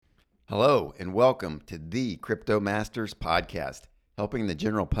Hello, and welcome to the Crypto Masters podcast, helping the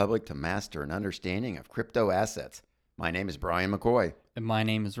general public to master an understanding of crypto assets. My name is Brian McCoy, And my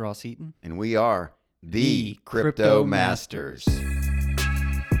name is Ross Eaton. and we are the Crypto Crypto Masters.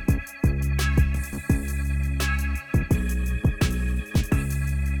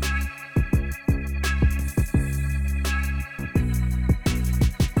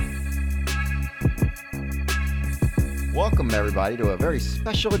 Welcome, everybody, to a very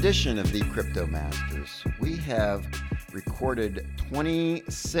special edition of the Crypto Masters. We have recorded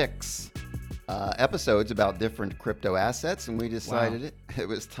 26 episodes about different crypto assets, and we decided it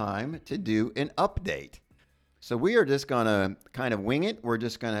was time to do an update. So we are just going to kind of wing it. We're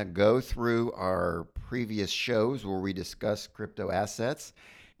just going to go through our previous shows where we discuss crypto assets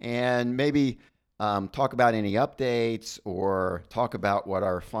and maybe talk about any updates or talk about what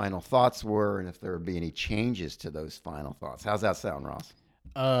our final thoughts were and if there would be any changes to those final thoughts. How's that sound, Ross?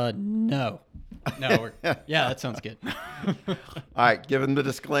 No. Yeah, that sounds good. All right, give them the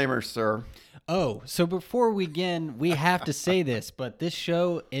disclaimer, sir. Oh, so before we begin, we have to say this, but this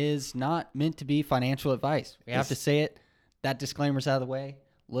show is not meant to be financial advice. We have to say it. That disclaimer's out of the way.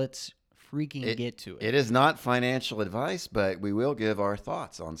 Let's freaking get to it. It is not financial advice, but we will give our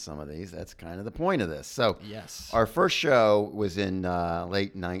thoughts on some of these. That's kind of the point of this. So, Yes. our first show was in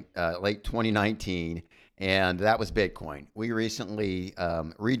late 2019, and that was Bitcoin. We recently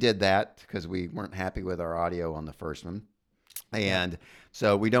redid that because we weren't happy with our audio on the first one, and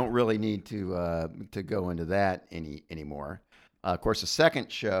so we don't really need to go into that anymore. Of course, the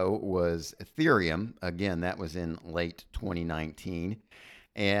second show was Ethereum. Again, that was in late 2019.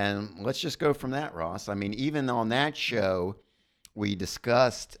 And let's just go from that, Ross. I mean, even on that show, we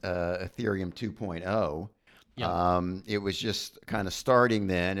discussed Ethereum 2.0. It was just kind of starting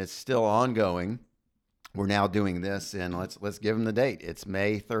then. It's still ongoing. We're now doing this, and let's give them the date. It's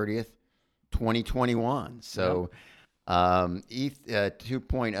May 30th, 2021. So ETH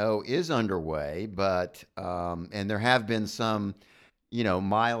 2.0 is underway, but and there have been some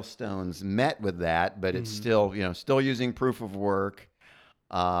milestones met with that, but it's still using proof of work.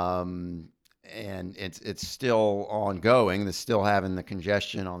 And it's still ongoing. They're still having the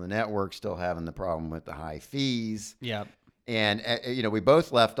congestion on the network, still having the problem with the high fees. Yeah. And, we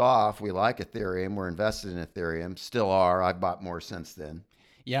both left off. We like Ethereum. We're invested in Ethereum. Still are. I've bought more since then.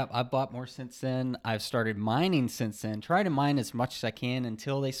 Yeah, I've bought more since then. I've started mining since then. Try to mine as much as I can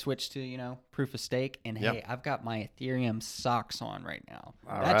until they switch to, proof of stake. And hey, I've got my Ethereum socks on right now.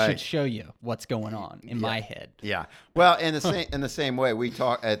 That should show you what's going on in my head. Yeah. Well, in the same way, we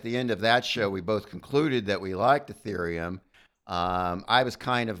talked at the end of that show, we both concluded that we liked Ethereum. I was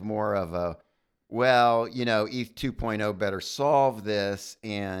kind of more of a, ETH 2.0 better solve this.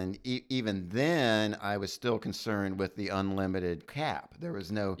 And even then, I was still concerned with the unlimited cap. There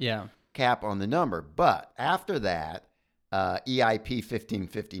was no cap on the number. But after that, EIP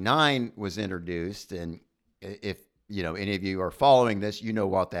 1559 was introduced. And if any of you are following this, you know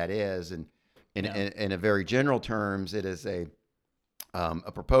what that is. And in a very general terms, it is a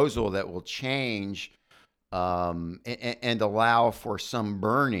proposal that will change and allow for some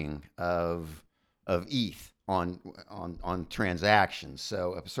burning of ETH on transactions.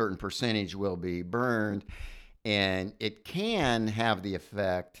 So a certain percentage will be burned, and it can have the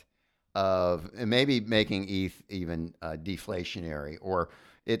effect of maybe making ETH even deflationary, or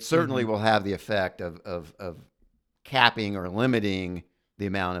it certainly will have the effect of capping or limiting the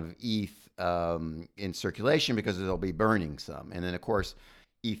amount of ETH in circulation because they'll be burning some. And then, of course,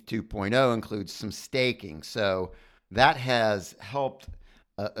 ETH 2.0 includes some staking. So that has helped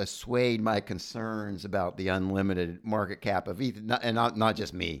assuade my concerns about the unlimited market cap of ETH, and not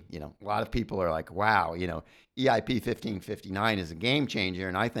just me. A lot of people are like, wow, EIP 1559 is a game changer,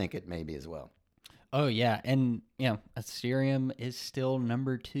 and I think it may be as well. Oh, yeah. And, Ethereum is still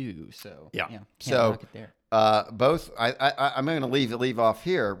number 2. So, can't knock it there. Both, I'm going to leave off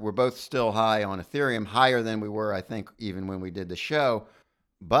here. We're both still high on Ethereum, higher than we were, I think, even when we did the show.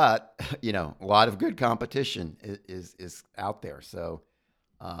 But, a lot of good competition is out there. So,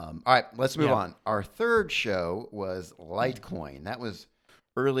 all right, let's move on. Our third show was Litecoin. That was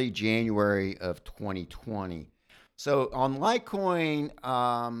early January of 2020. So on Litecoin,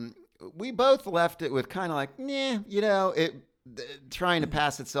 we both left it with kind of like, trying to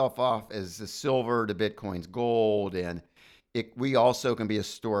pass itself off as the silver to Bitcoin's gold, and we also can be a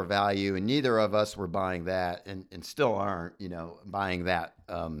store of value, and neither of us were buying that, and still aren't, buying that.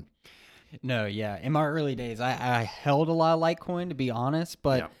 No, yeah. In my early days, I held a lot of Litecoin, to be honest,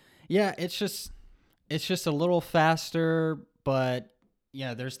 but it's just a little faster, but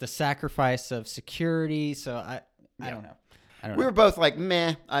there's the sacrifice of security. So I don't know. We were both like,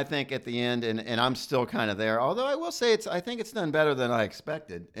 meh, I think at the end, and I'm still kind of there. Although I will say I think it's done better than I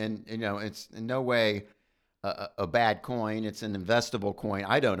expected. And, it's in no way a bad coin. It's an investable coin.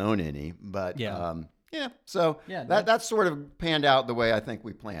 I don't own any, but so that's sort of panned out the way I think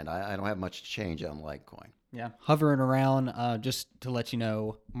we planned. I don't have much to change on Litecoin. Yeah, hovering around, just to let you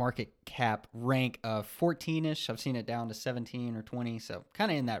know, market cap rank of 14-ish. I've seen it down to 17 or 20, so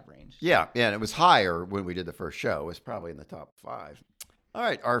kind of in that range. Yeah, and it was higher when we did the first show. It was probably in the top 5. All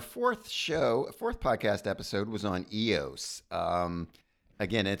right, our fourth podcast episode was on EOS.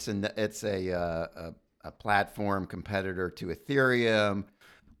 Again, it's a platform competitor to Ethereum.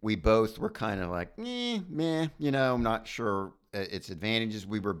 We both were kind of like, meh, I'm not sure its advantages.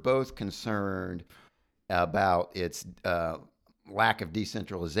 We were both concerned about its lack of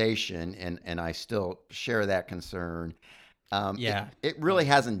decentralization, and I still share that concern. It really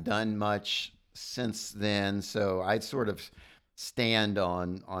hasn't done much since then, so I'd sort of stand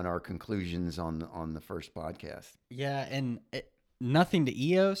on our conclusions on the first podcast. Yeah, and nothing to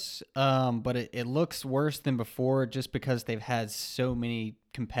EOS, but it looks worse than before just because they've had so many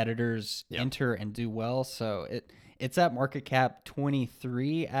competitors enter and do well. So it's at market cap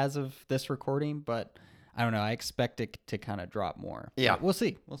 23 as of this recording, but I don't know. I expect it to kind of drop more. Yeah. But we'll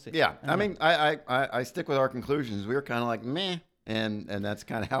see. Yeah. I mean, I stick with our conclusions. We were kind of like, meh. And that's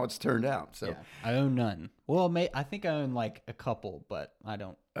kind of how it's turned out. So I own none. Well, I think I own like a couple, but I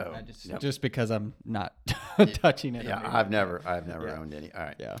don't. Just because I'm not touching it. Yeah. I've never owned any. All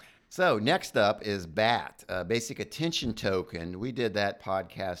right. Yeah. So next up is BAT, Basic Attention Token. We did that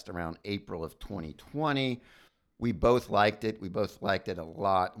podcast around April of 2020. We both liked it. We both liked it a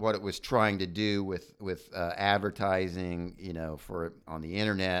lot. What it was trying to do with advertising, for on the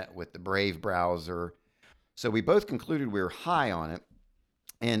internet with the Brave browser. So we both concluded we were high on it.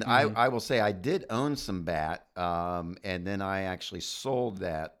 And I will say I did own some BAT, and then I actually sold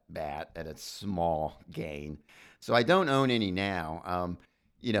that BAT at a small gain. So I don't own any now.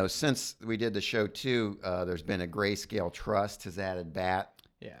 Since we did the show too, there's been a Grayscale Trust has added BAT.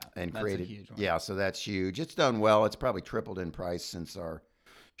 Yeah, and that's created. A huge one. Yeah, so that's huge. It's done well. It's probably tripled in price since our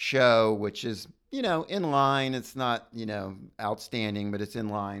show, which is in line. It's not outstanding, but it's in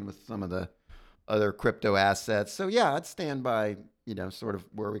line with some of the other crypto assets. So yeah, I'd stand by sort of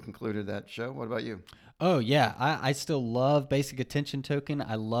where we concluded that show. What about you? Oh yeah, I still love Basic Attention Token.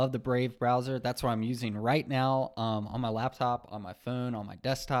 I love the Brave browser. That's what I'm using right now on my laptop, on my phone, on my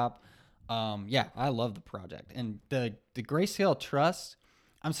desktop. I love the project and the Grayscale Trust.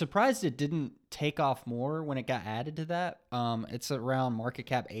 I'm surprised it didn't take off more when it got added to that. It's around market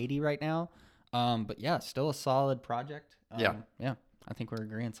cap 80 right now. But yeah, still a solid project. Yeah, I think we're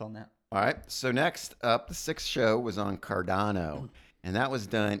agreeing on that. All right. So next up, the sixth show was on Cardano, and that was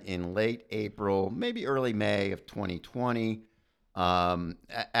done in late April, maybe early May of 2020.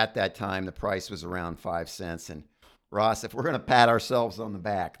 At that time, the price was around 5 cents. And Ross, if we're going to pat ourselves on the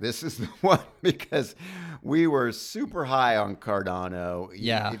back, this is the one because we were super high on Cardano.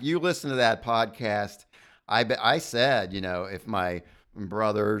 Yeah. If you listen to that podcast, I said, if my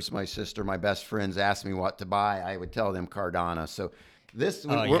brothers, my sister, my best friends asked me what to buy, I would tell them Cardano. So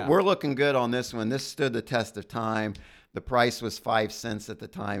we're looking good on this one. This stood the test of time. The price was 5 cents at the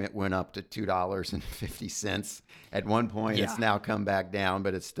time. It went up to $2.50 at one point. Yeah. It's now come back down,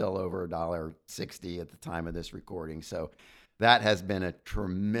 but it's still over $1.60 at the time of this recording. So that has been a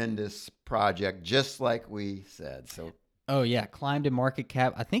tremendous project, just like we said. So. Oh yeah, climbed in market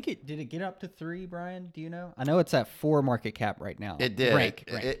cap. I think did it get up to 3, Brian? Do you know? I know it's at 4 market cap right now. It did. Rank.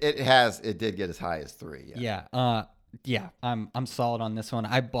 It did get as high as 3. Yeah. Yeah. I'm solid on this one.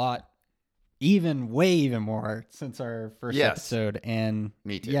 I bought even more since our first episode, and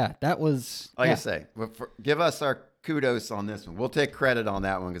me too. Yeah, that was I say. Give us our kudos on this one. We'll take credit on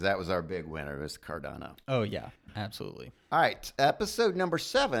that one because that was our big winner. It was Cardano. Oh yeah, absolutely. All right, episode number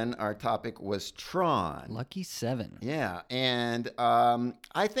 7. Our topic was Tron. Lucky 7. Yeah, and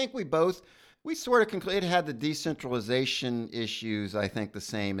I think we sort of concluded it had the decentralization issues. I think the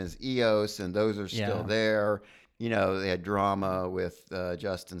same as EOS, and those are still there. They had drama with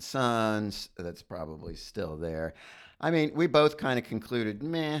Justin Sun. That's probably still there. I mean, we both kind of concluded,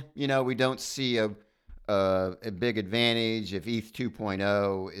 we don't see a big advantage. If ETH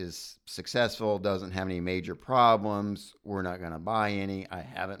 2.0 is successful, doesn't have any major problems, we're not going to buy any. I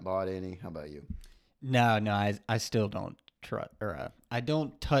haven't bought any. How about you? No, I still don't trust, or I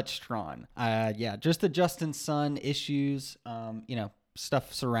don't touch Tron. Just the Justin Sun issues,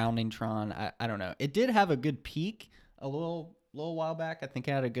 stuff surrounding Tron. I don't know. It did have a good peak a little little while back. I think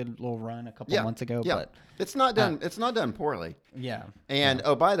it had a good little run a couple months ago. Yeah, but it's not done. It's not done poorly. Yeah. And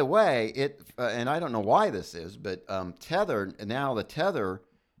oh, by the way, and I don't know why this is, but Tether now the Tether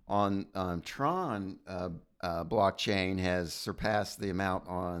on Tron blockchain has surpassed the amount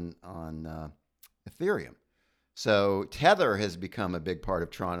on Ethereum. So Tether has become a big part of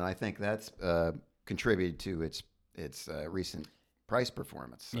Tron, and I think that's contributed to its recent price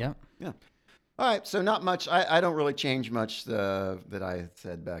performance. So, yeah. All right, so not much. I don't really change much that I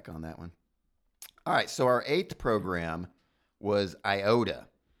said back on that one. All right, so our 8th program was IOTA,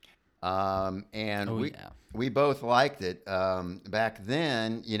 and we both liked it back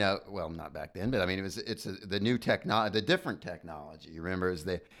then. Well, not back then, but I mean, it's the new technology, the different technology. You remember,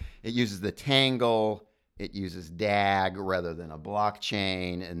 it uses the Tangle. It uses DAG rather than a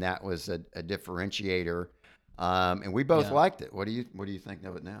blockchain, and that was a differentiator. And we both liked it. What do you think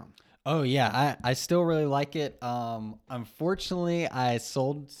of it now? Oh yeah, I still really like it. Unfortunately, I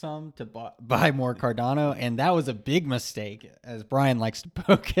sold some to buy more Cardano, and that was a big mistake, as Brian likes to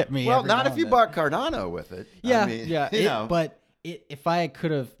poke at me. Well, not if you bought Cardano with it. Yeah, I mean, but if I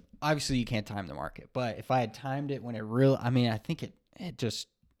could have, obviously you can't time the market, but if I had timed it when it really, I mean, I think it just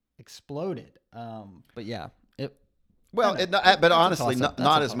exploded. But yeah, but honestly,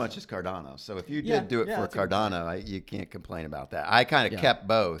 not as much as Cardano. So if you did do it for Cardano, you can't complain about that. I kind of kept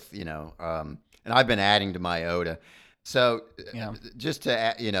both, and I've been adding to my IOTA. So just to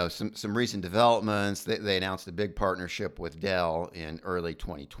add, some recent developments, they announced a big partnership with Dell in early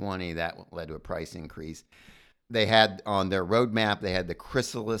 2020. That led to a price increase. They had on their roadmap, they had the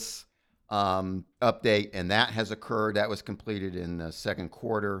Chrysalis update, and that has occurred. That was completed in the second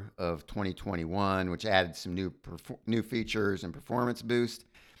quarter of 2021, which added some new features and performance boost.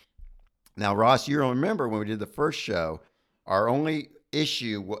 Now, Ross, you'll remember when we did the first show, our only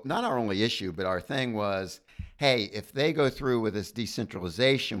issue, not our only issue, but our thing was, hey, if they go through with this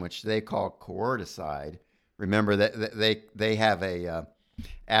decentralization, which they call coordicide, remember that they have a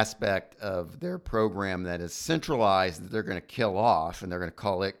aspect of their program that is centralized that they're going to kill off, and they're going to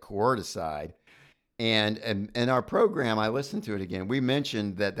call it coordicide. And in our program, I listened to it again. We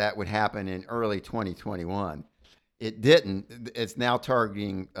mentioned that would happen in early 2021. It didn't. It's now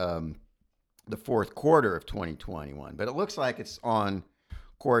targeting the fourth quarter of 2021, but it looks like it's on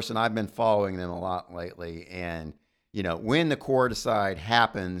course. And I've been following them a lot lately. And when the coordicide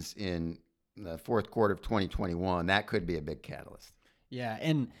happens in the fourth quarter of 2021, that could be a big catalyst. Yeah,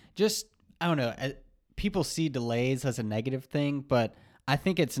 and just, I don't know, people see delays as a negative thing, but I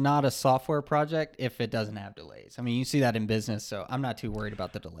think it's not a software project if it doesn't have delays. I mean, you see that in business, so I'm not too worried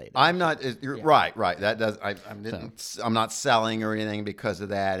about the delay there. I'm not, right. That does, I'm not selling or anything because of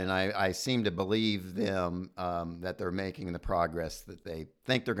that, and I seem to believe them that they're making the progress that they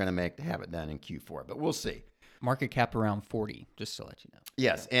think they're going to make to have it done in Q4, but we'll see. Market cap around 40, just to let you know.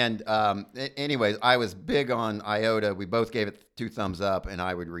 Yes, and anyways, I was big on IOTA. We both gave it 2 thumbs up, and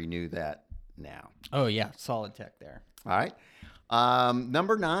I would renew that now. Oh, yeah, solid tech there. All right.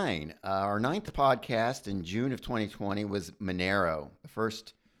 Number 9, our 9th podcast in June of 2020 was Monero, the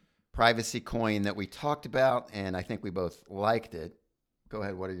first privacy coin that we talked about, and I think we both liked it. Go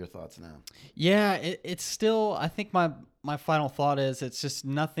ahead. What are your thoughts now? Yeah, it's still, I think my final thought is it's just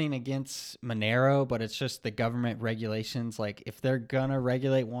nothing against Monero, but it's just the government regulations. Like if they're going to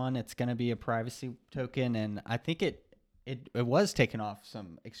regulate one, it's going to be a privacy token. And I think it was taken off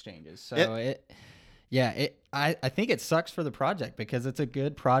some exchanges. So I think it sucks for the project because it's a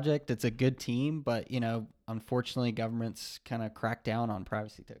good project. It's a good team, but unfortunately governments kind of crack down on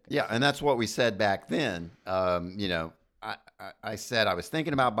privacy tokens. Yeah. And that's what we said back then. I said I was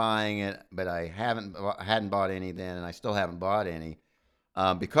thinking about buying it, but I hadn't bought any then, and I still haven't bought any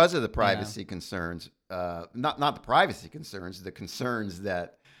because of the privacy concerns. Not the privacy concerns, the concerns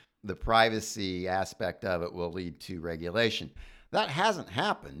that the privacy aspect of it will lead to regulation. That hasn't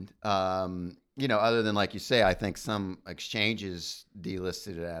happened. Other than, like you say, I think some exchanges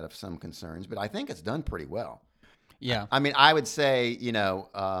delisted it out of some concerns, but I think it's done pretty well. Yeah. I mean, I would say,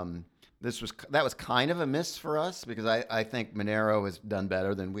 that was kind of a miss for us because I think Monero has done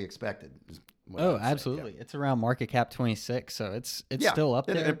better than we expected. Oh, absolutely. Yeah. It's around market cap 26, so it's still up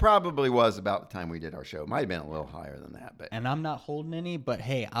there. It probably was about the time we did our show. It might have been a little higher than that. And I'm not holding any, but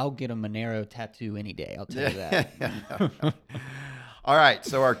hey, I'll get a Monero tattoo any day. I'll tell you that. All right,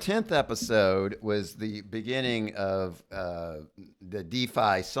 so our 10th episode was the beginning of the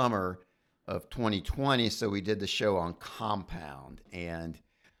DeFi summer of 2020, so we did the show on Compound, and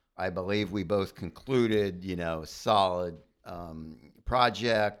I believe we both concluded, solid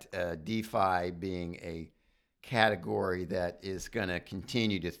project, DeFi being a category that is going to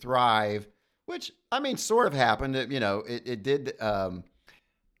continue to thrive which I mean, sort of happened. It did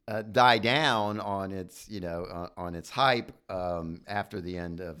die down on its, on its hype after the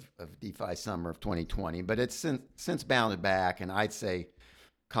end of DeFi summer of 2020, but it's since bounded back, and I'd say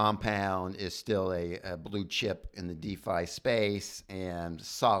Compound is still a blue chip in the DeFi space and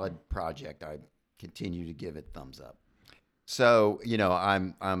solid project. I continue to give it thumbs up. So,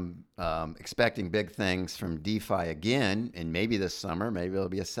 I'm expecting big things from DeFi again, and maybe this summer, maybe it'll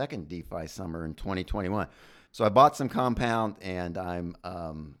be a second DeFi summer in 2021. So I bought some Compound, and I'm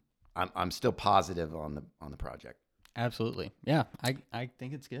still positive on the project. Absolutely, yeah. I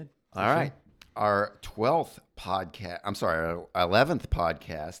think it's good. All right. Our 12th podcast, our 11th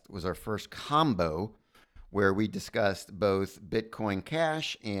podcast was our first combo where we discussed both Bitcoin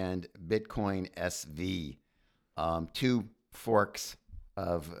Cash and Bitcoin SV, two forks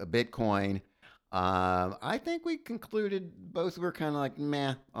of Bitcoin. I think we concluded both were kind of like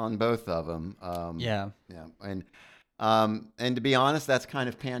meh on both of them. Yeah. And to be honest, that's kind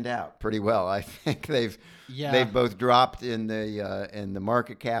of panned out pretty well. I think they've both dropped in the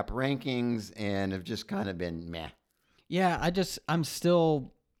market cap rankings and have just kind of been meh. Yeah, I'm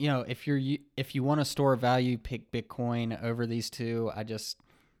still, if you want to store value, pick Bitcoin over these two. I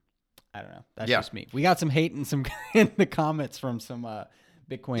don't know. That's just me. We got some hate in the comments from some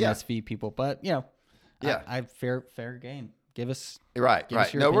Bitcoin SV people, but I fair game. Give us right. Your no,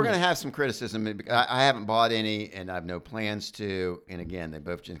 opinion. We're going to have some criticism. I haven't bought any, and I have no plans to. And again, they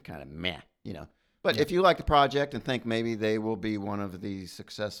both just kind of meh, But if you like the project and think maybe they will be one of the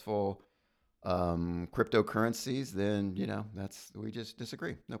successful cryptocurrencies, then we just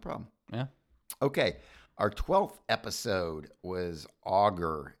disagree. No problem. Yeah. Okay. Our 12th episode was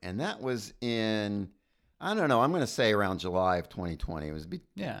Augur, and that was in, I don't know, I'm going to say around July of 2020. I think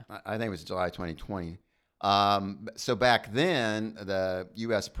it was July 2020. So back then, the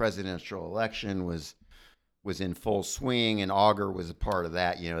U.S. presidential election was in full swing, and Augur was a part of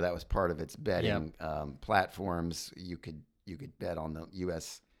that. That was part of its betting platforms. You could bet on the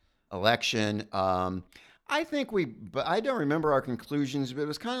U.S. election. I think but I don't remember our conclusions, but it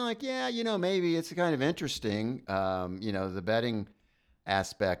was kind of like, maybe it's kind of interesting, the betting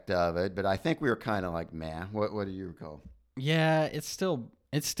aspect of it. But I think we were kind of like, meh. What do you recall? Yeah, it's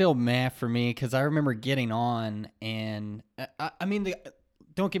still meh for me because I remember getting on, and I mean,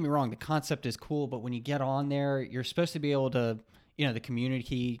 don't get me wrong, the concept is cool, but when you get on there, you're supposed to be able to, the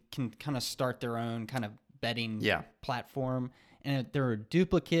community can kind of start their own kind of betting platform, and there were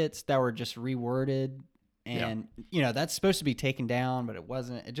duplicates that were just reworded. And, that's supposed to be taken down, but it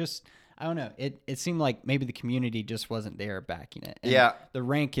wasn't. It just, I don't know. It seemed like maybe the community just wasn't there backing it. And the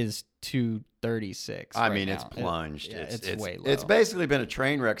rank is 236. I mean, it's plunged. It's way low. It's basically been a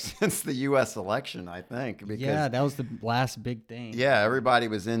train wreck since the U.S. election, I think. Because, that was the last big thing. Yeah, everybody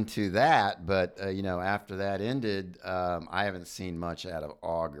was into that. But, after that ended, I haven't seen much out of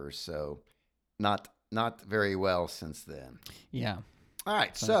Augur. So not very well since then. Yeah. All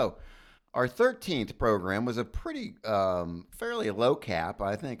right. So our 13th program was a pretty fairly low cap.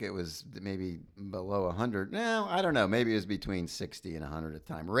 I think it was maybe below 100. No, I don't know. Maybe it was between 60 and 100 at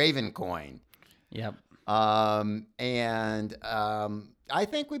the time. Ravencoin. Yep. I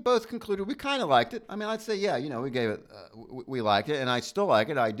think we both concluded we kind of liked it. I mean, I'd say, we gave it, we liked it, and I still like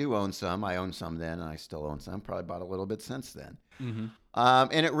it. I do own some. I owned some then, and I still own some. Probably bought a little bit since then. Mm-hmm.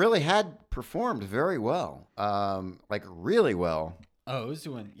 And it really had performed very well, like really well. Oh, it was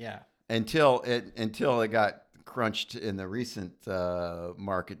doing, Until it got crunched in the recent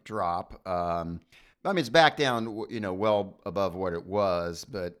market drop. I mean, it's back down, well above what it was,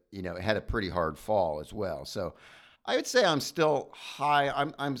 but it had a pretty hard fall as well. So I would say I'm still high.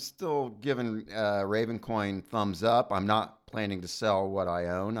 I'm still giving Ravencoin thumbs up. I'm not planning to sell what I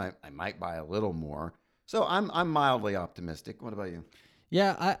own. I might buy a little more. So I'm mildly optimistic. What about you?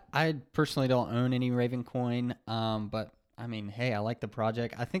 Yeah, I personally don't own any Ravencoin, but I mean, hey, I like the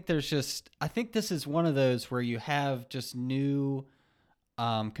project. I think this is one of those where you have just new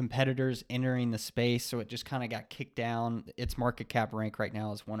competitors entering the space, so it just kind of got kicked down. Its market cap rank right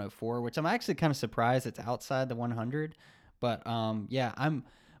now is 104, which I'm actually kind of surprised it's outside the 100. But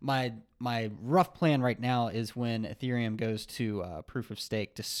my rough plan right now is when Ethereum goes to proof of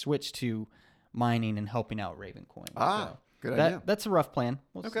stake to switch to mining and helping out Ravencoin. Good idea. That's a rough plan.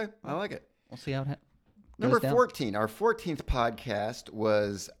 Okay, I like it. We'll see how it Number 14, our 14th podcast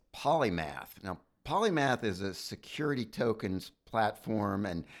was Polymath. Now, Polymath is a security tokens platform,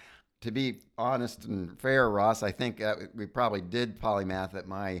 and to be honest and fair, Ross, I think we probably did Polymath at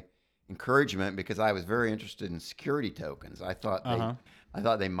my encouragement because I was very interested in security tokens. I thought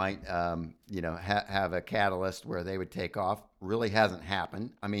they might, have a catalyst where they would take off. Really hasn't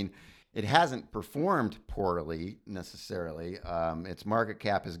happened. I mean, it hasn't performed poorly necessarily. Its market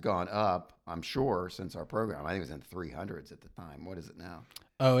cap has gone up, I'm sure, since our program. I think it was in the 300s at the time. What is it now?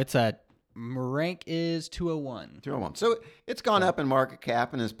 Oh, it's at rank is 201. 201. So it's gone up in market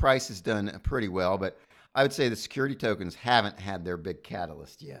cap, and his price has done pretty well. But I would say the security tokens haven't had their big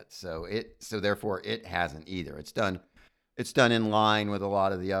catalyst yet. So therefore it hasn't either. It's done in line with a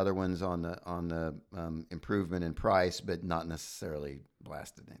lot of the other ones on the improvement in price, but not necessarily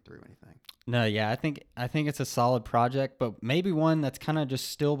blasted through anything. No, yeah, I think it's a solid project, but maybe one that's kind of just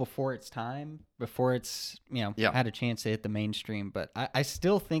still before its time, before it's had a chance to hit the mainstream. But I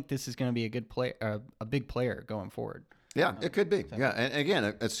still think this is going to be a good play, a big player going forward. Yeah, it could be. Yeah, and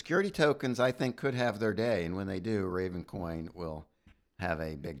again, security tokens I think could have their day, and when they do, Ravencoin will have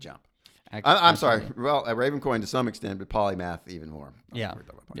a big jump. I'm sorry. Well, Ravencoin to some extent, but Polymath even more. Yeah.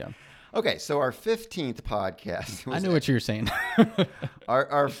 Okay, so our 15th podcast. I knew what you were saying.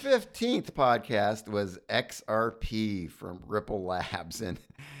 Our 15th podcast was XRP from Ripple Labs, and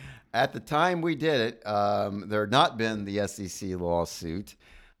at the time we did it, there had not been the SEC lawsuit.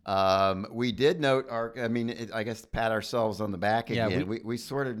 We did note I guess pat ourselves on the back again. Yeah, we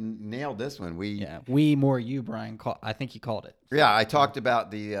sort of nailed this one. You, Brian. I think you called it. Yeah, I talked about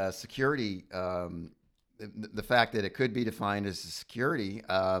the security, the fact that it could be defined as a security,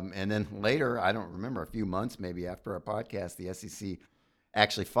 and then later, I don't remember, a few months maybe after our podcast, the SEC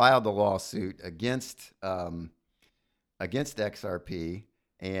actually filed the lawsuit against XRP.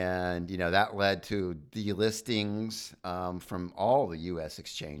 And, that led to delistings from all the U.S.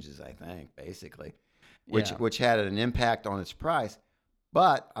 exchanges, I think, basically, which had an impact on its price.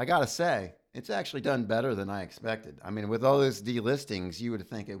 But I got to say, it's actually done better than I expected. I mean, with all those delistings, you would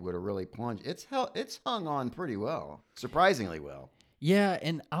think it would have really plunged. It's hung on pretty well, surprisingly well. Yeah,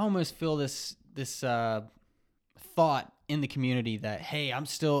 and I almost feel this thought in the community that, hey, I'm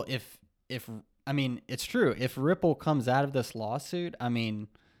still it's true. If Ripple comes out of this lawsuit,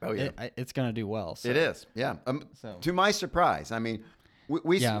 it's going to do well. So. It is, yeah. To my surprise,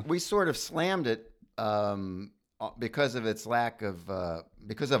 we sort of slammed it because of its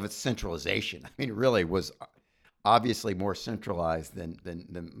because of its centralization. It really was obviously more centralized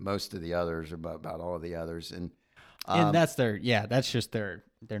than most of the others, or about all of the others, and that's just their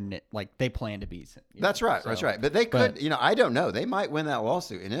like they plan to be. That's right. But they could, I don't know. They might win that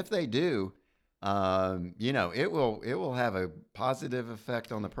lawsuit, and if they do, it will have a positive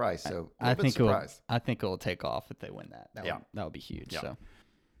effect on the price. So I think it will take off if they win that. That would be huge. Yeah.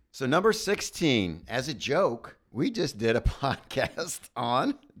 So number 16, as a joke, we just did a podcast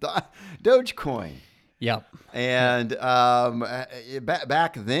on Dogecoin. Yep. And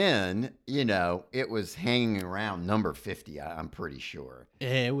back then, it was hanging around number 50. I'm pretty sure.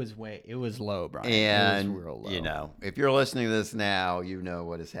 It was low, Brian. And it was real low. If you're listening to this now, you know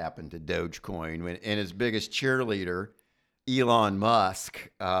what has happened to Dogecoin. And his biggest cheerleader, Elon Musk,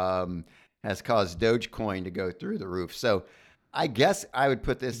 has caused Dogecoin to go through the roof. So I guess I would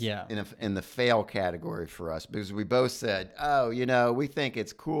put this in the fail category for us, because we both said, we think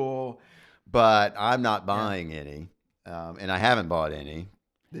it's cool, but I'm not buying any, and I haven't bought any.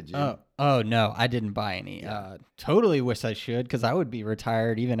 Did you? Oh no, I didn't buy any. Totally wish I should, because I would be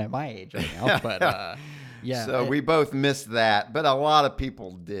retired even at my age right now. But So we both missed that, but a lot of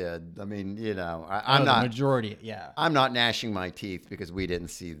people did. I'm not the majority. Yeah, I'm not gnashing my teeth because we didn't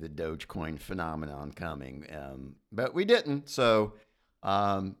see the Dogecoin phenomenon coming, but we didn't. So.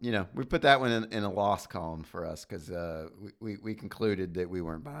 We put that one in a loss column for us, because we concluded that we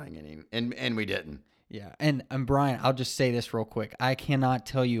weren't buying any, and we didn't. Yeah, and Brian, I'll just say this real quick. I cannot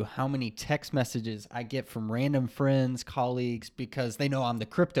tell you how many text messages I get from random friends, colleagues, because they know I'm the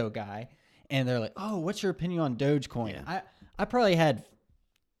crypto guy, and they're like, "Oh, what's your opinion on Dogecoin?" Yeah. I probably had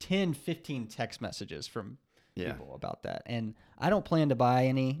 10, 15 text messages from people about that, and I don't plan to buy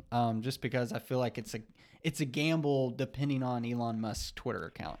any, just because I feel like it's a gamble depending on Elon Musk's Twitter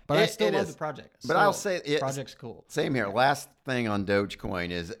account. But I still love the project. But I'll say the project's cool. Same here. Last thing on Dogecoin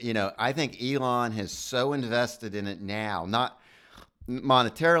is, I think Elon has so invested in it now, not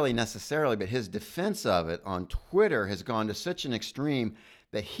monetarily necessarily, but his defense of it on Twitter has gone to such an extreme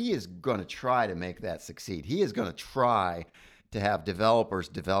that he is going to try to make that succeed. He is going to try to have developers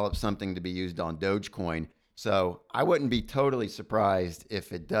develop something to be used on Dogecoin. So I wouldn't be totally surprised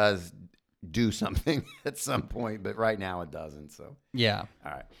if it does do something at some point, but right now it doesn't. So yeah.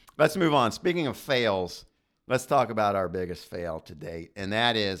 All right, let's move on. Speaking of fails, let's talk about our biggest fail to date, and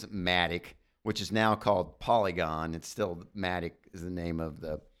that is Matic, which is now called Polygon. It's still Matic is the name of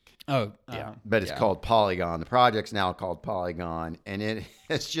the but it's called Polygon. The project's now called Polygon, and it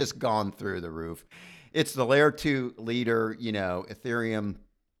has just gone through the roof. It's the layer 2 leader. Ethereum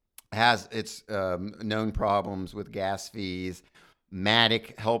has its known problems with gas fees.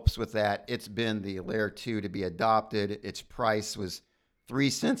 Matic helps with that. It's been the Layer 2 to be adopted. Its price was 3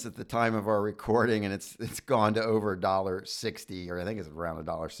 cents at the time of our recording, and it's gone to over $1.60, or I think it's around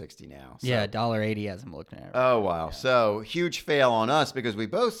 $1.60 now. So, yeah, $1.80 as I'm looking at it. Oh, wow. Yeah. So huge fail on us because we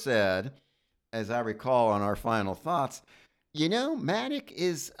both said, as I recall on our final thoughts, Matic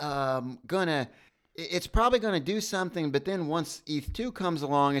is it's probably going to do something, but then once ETH2 comes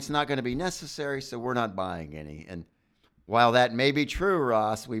along, it's not going to be necessary, so we're not buying any. And while that may be true,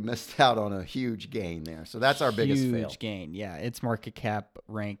 Ross, we missed out on a huge gain there. So that's our biggest fail. Huge gain, yeah. Its market cap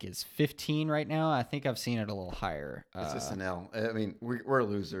rank is 15 right now. I think I've seen it a little higher. Is this an L? I mean, we're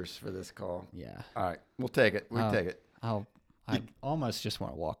losers for this call. Yeah. All right, we'll take it. We take it. I almost just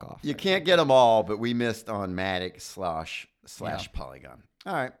want to walk off. You can't get them all, but we missed on Matic / Polygon.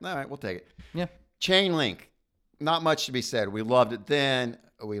 All right, we'll take it. Yeah. Chainlink, not much to be said. We loved it then.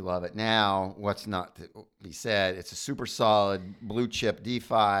 We love it now. What's not to be said? It's a super solid blue chip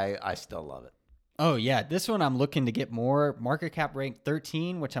DeFi. I still love it. Oh, yeah. This one I'm looking to get more. Market cap ranked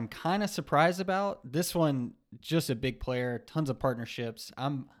 13, which I'm kind of surprised about. This one, just a big player, tons of partnerships.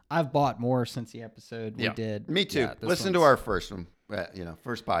 I've bought more since the episode we did. Me too. Yeah, listen to our first one,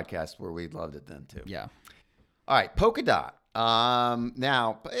 first podcast where we loved it then too. Yeah. All right, Polkadot.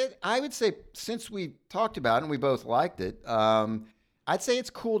 Now, I would say since we talked about it and we both liked it, I'd say it's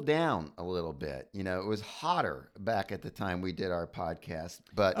cooled down a little bit. It was hotter back at the time we did our podcast,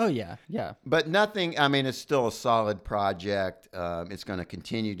 but but nothing. I mean, it's still a solid project. It's going to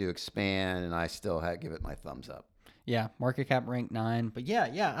continue to expand, and I still give it my thumbs up. Yeah, market cap ranked 9, but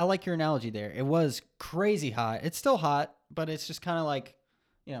yeah, I like your analogy there. It was crazy hot. It's still hot, but it's just kind of like,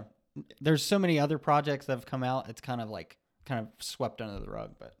 there's so many other projects that have come out. It's kind of swept under the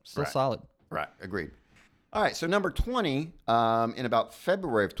rug, but still solid. Right, agreed. All right, so number 20, in about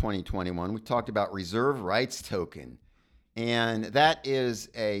February of 2021, we talked about Reserve Rights Token. And that is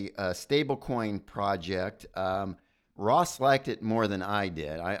a stablecoin project. Ross liked it more than I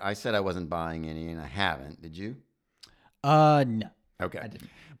did. I said I wasn't buying any, and I haven't. Did you? No. Okay. I didn't.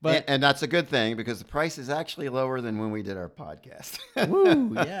 But and that's a good thing because the price is actually lower than when we did our podcast.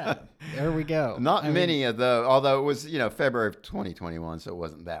 Woo, yeah. There we go. Not many of those, although it was, February of 2021, so it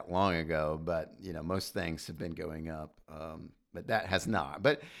wasn't that long ago, but, most things have been going up, but that has not.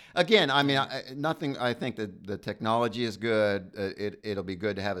 But again, I mean, nothing, I think that the technology is good. It'll be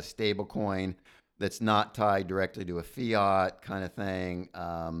good to have a stable coin that's not tied directly to a fiat kind of thing.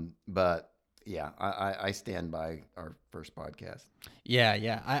 But yeah, I stand by our first podcast.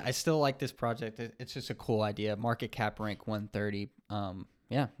 Yeah. I still like this project. It's just a cool idea. Market cap rank 130.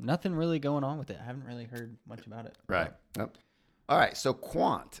 Yeah, nothing really going on with it. I haven't really heard much about it. Right. Yep. All right. So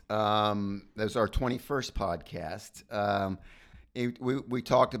Quant, that was our 21st podcast. We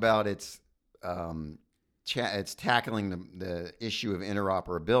talked about its tackling the issue of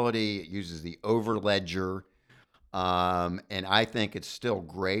interoperability. It uses the Overledger, and I think it's still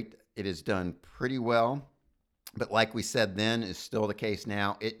great. It has done pretty well, but like we said then, is still the case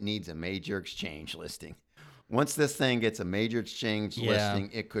now. It needs a major exchange listing. Once this thing gets a major exchange listing,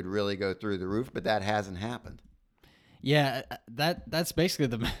 it could really go through the roof, but that hasn't happened. Yeah, that's basically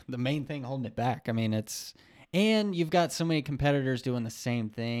the main thing holding it back. I mean, and you've got so many competitors doing the same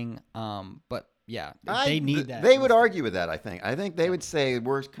thing, but yeah, they need that. They would argue with that, I think. I think they would say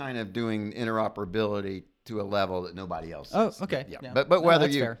we're kind of doing interoperability to a level that nobody else is. Oh, okay. Yeah. But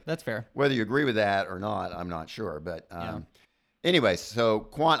whether that's fair. Whether you agree with that or not, I'm not sure. But anyway, so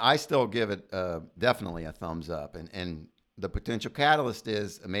Quant, I still give it definitely a thumbs up. And the potential catalyst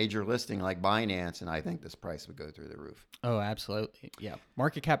is a major listing like Binance, and I think this price would go through the roof. Oh, absolutely. Yeah.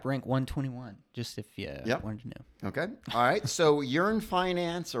 Market cap rank 121, just if you wanted to know. Okay. All right. So Yearn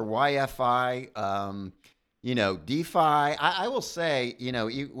Finance or YFI, DeFi, I will say,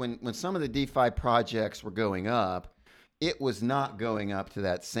 when some of the DeFi projects were going up, it was not going up to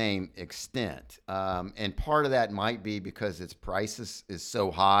that same extent. And part of that might be because its price is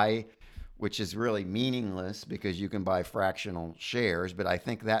so high, which is really meaningless because you can buy fractional shares, but I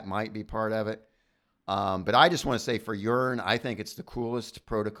think that might be part of it. But I just want to say for Yearn, I think it's the coolest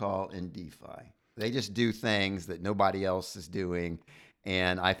protocol in DeFi. They just do things that nobody else is doing.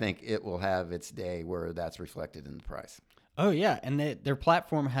 And I think it will have its day where that's reflected in the price. Oh yeah, and their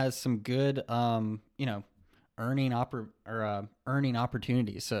platform has some good, earning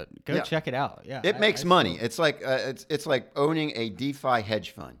opportunities. So go check it out. Yeah, it makes money. It's like it's like owning a DeFi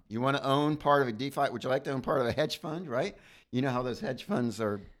hedge fund. You want to own part of a DeFi? Would you like to own part of a hedge fund? Right? You know how those hedge funds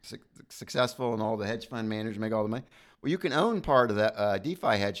are successful, and all the hedge fund managers make all the money. Well, you can own part of that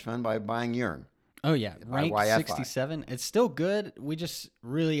DeFi hedge fund by buying Yearn. Oh yeah, ranked YFI. 67. It's still good. We just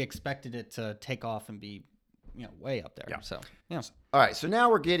really expected it to take off and be, way up there. Yeah. So yeah. All right, so now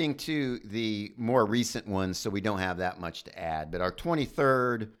we're getting to the more recent ones, so we don't have that much to add. But our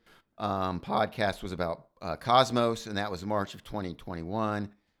 23rd podcast was about Cosmos, and that was March of 2021.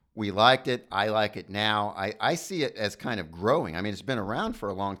 We liked it. I like it now. I see it as kind of growing. I mean, it's been around for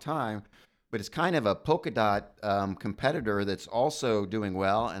a long time, but it's kind of a Polkadot competitor that's also doing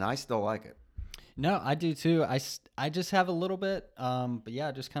well, and I still like it. No, I do too. I just have a little bit, but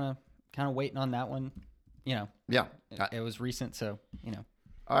yeah, just kind of waiting on that one. Yeah. It was recent, so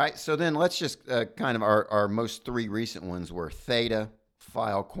All right, so then let's just kind of our most three recent ones were Theta,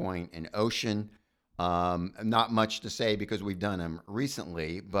 Filecoin, and Ocean. Not much to say because we've done them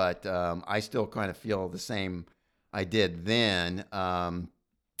recently, but I still kind of feel the same I did then.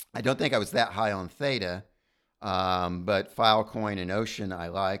 I don't think I was that high on Theta, but Filecoin and Ocean I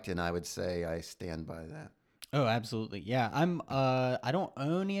liked, and I would say I stand by that. Oh, absolutely. Yeah. I don't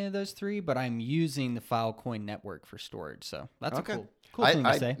own any of those three, but I'm using the Filecoin network for storage. So that's okay. a cool thing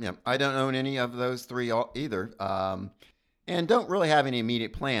to say. Yeah, I don't own any of those three either. And don't really have any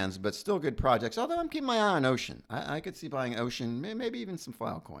immediate plans, but still good projects. Although I'm keeping my eye on Ocean. I could see buying Ocean, maybe even some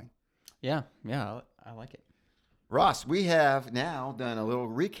Filecoin. Yeah. I like it. Ross, we have now done a little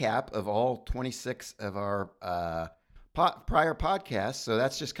recap of all 26 of our prior podcasts. So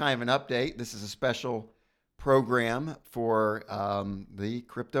that's just kind of an update. This is a special program for the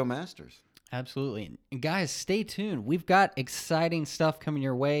Crypto Masters. Absolutely. And guys, stay tuned. We've got exciting stuff coming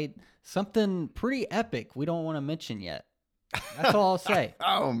your way. Something pretty epic we don't want to mention yet. That's all I'll say.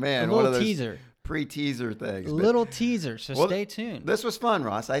 Oh, man. A little teaser. Pre-teaser things. Little teaser, so stay tuned. This was fun,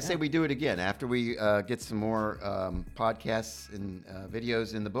 Ross. I say we do it again. After we get some more podcasts and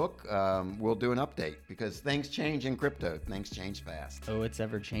videos in the book, we'll do an update because things change in crypto. Things change fast. Oh, it's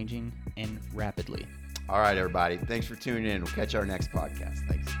ever-changing and rapidly. All right, everybody. Thanks for tuning in. We'll catch our next podcast.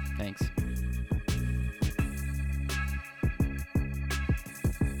 Thanks. Thanks.